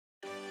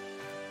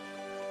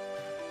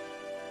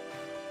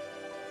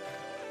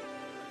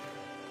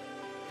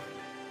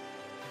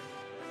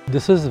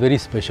This is very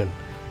special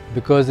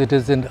because it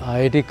is in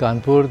IIT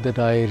Kanpur that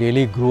I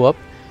really grew up.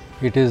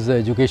 It is the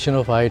education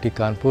of IIT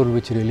Kanpur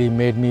which really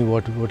made me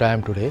what I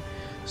am today.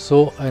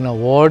 So an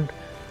award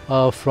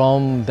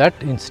from that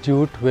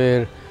institute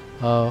where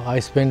I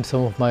spent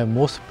some of my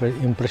most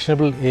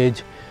impressionable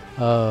age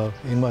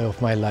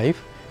of my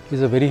life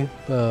is a very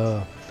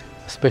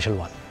special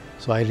one.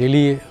 So I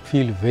really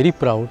feel very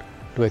proud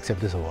to accept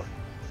this award.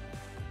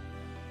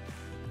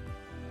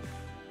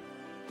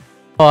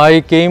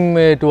 I came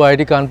to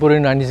IIT Kanpur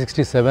in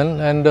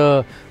 1967 and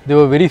there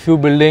were very few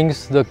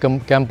buildings. The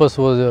campus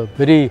was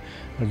very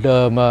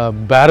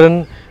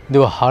barren.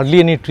 There were hardly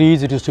any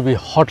trees. It used to be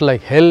hot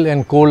like hell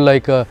and cold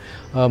like tundra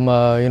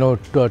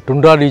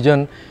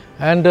region.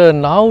 And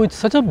now it's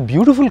such a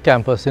beautiful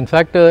campus. In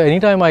fact,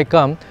 anytime I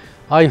come,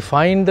 I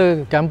find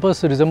the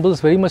campus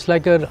resembles very much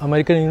like an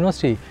American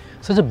university.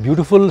 Such a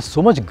beautiful,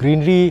 so much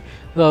greenery,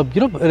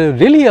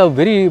 really a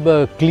very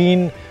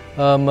clean,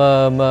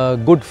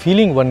 good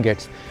feeling one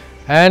gets.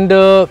 And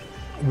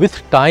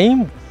with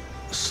time,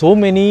 so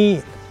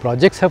many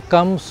projects have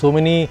come, so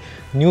many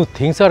new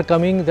things are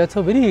coming. That's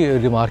a very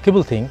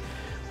remarkable thing.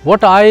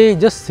 What I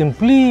just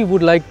simply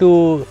would like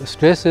to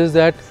stress is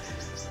that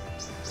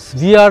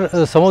we are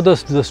some of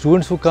the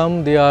students who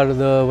come, they are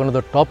one of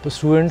the top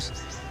students.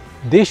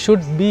 They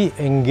should be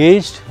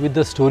engaged with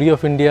the story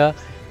of India.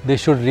 They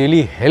should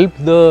really help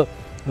the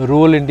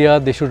rural India.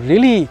 They should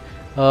really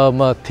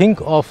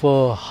think of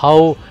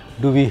how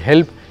do we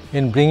help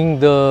in bringing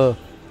the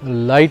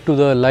light to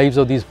the lives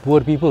of these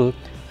poor people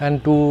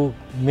and to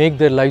make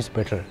their lives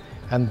better.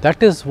 And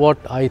that is what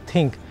I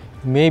think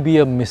may be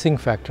a missing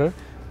factor,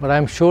 but I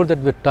am sure that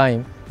with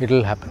time it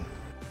will happen.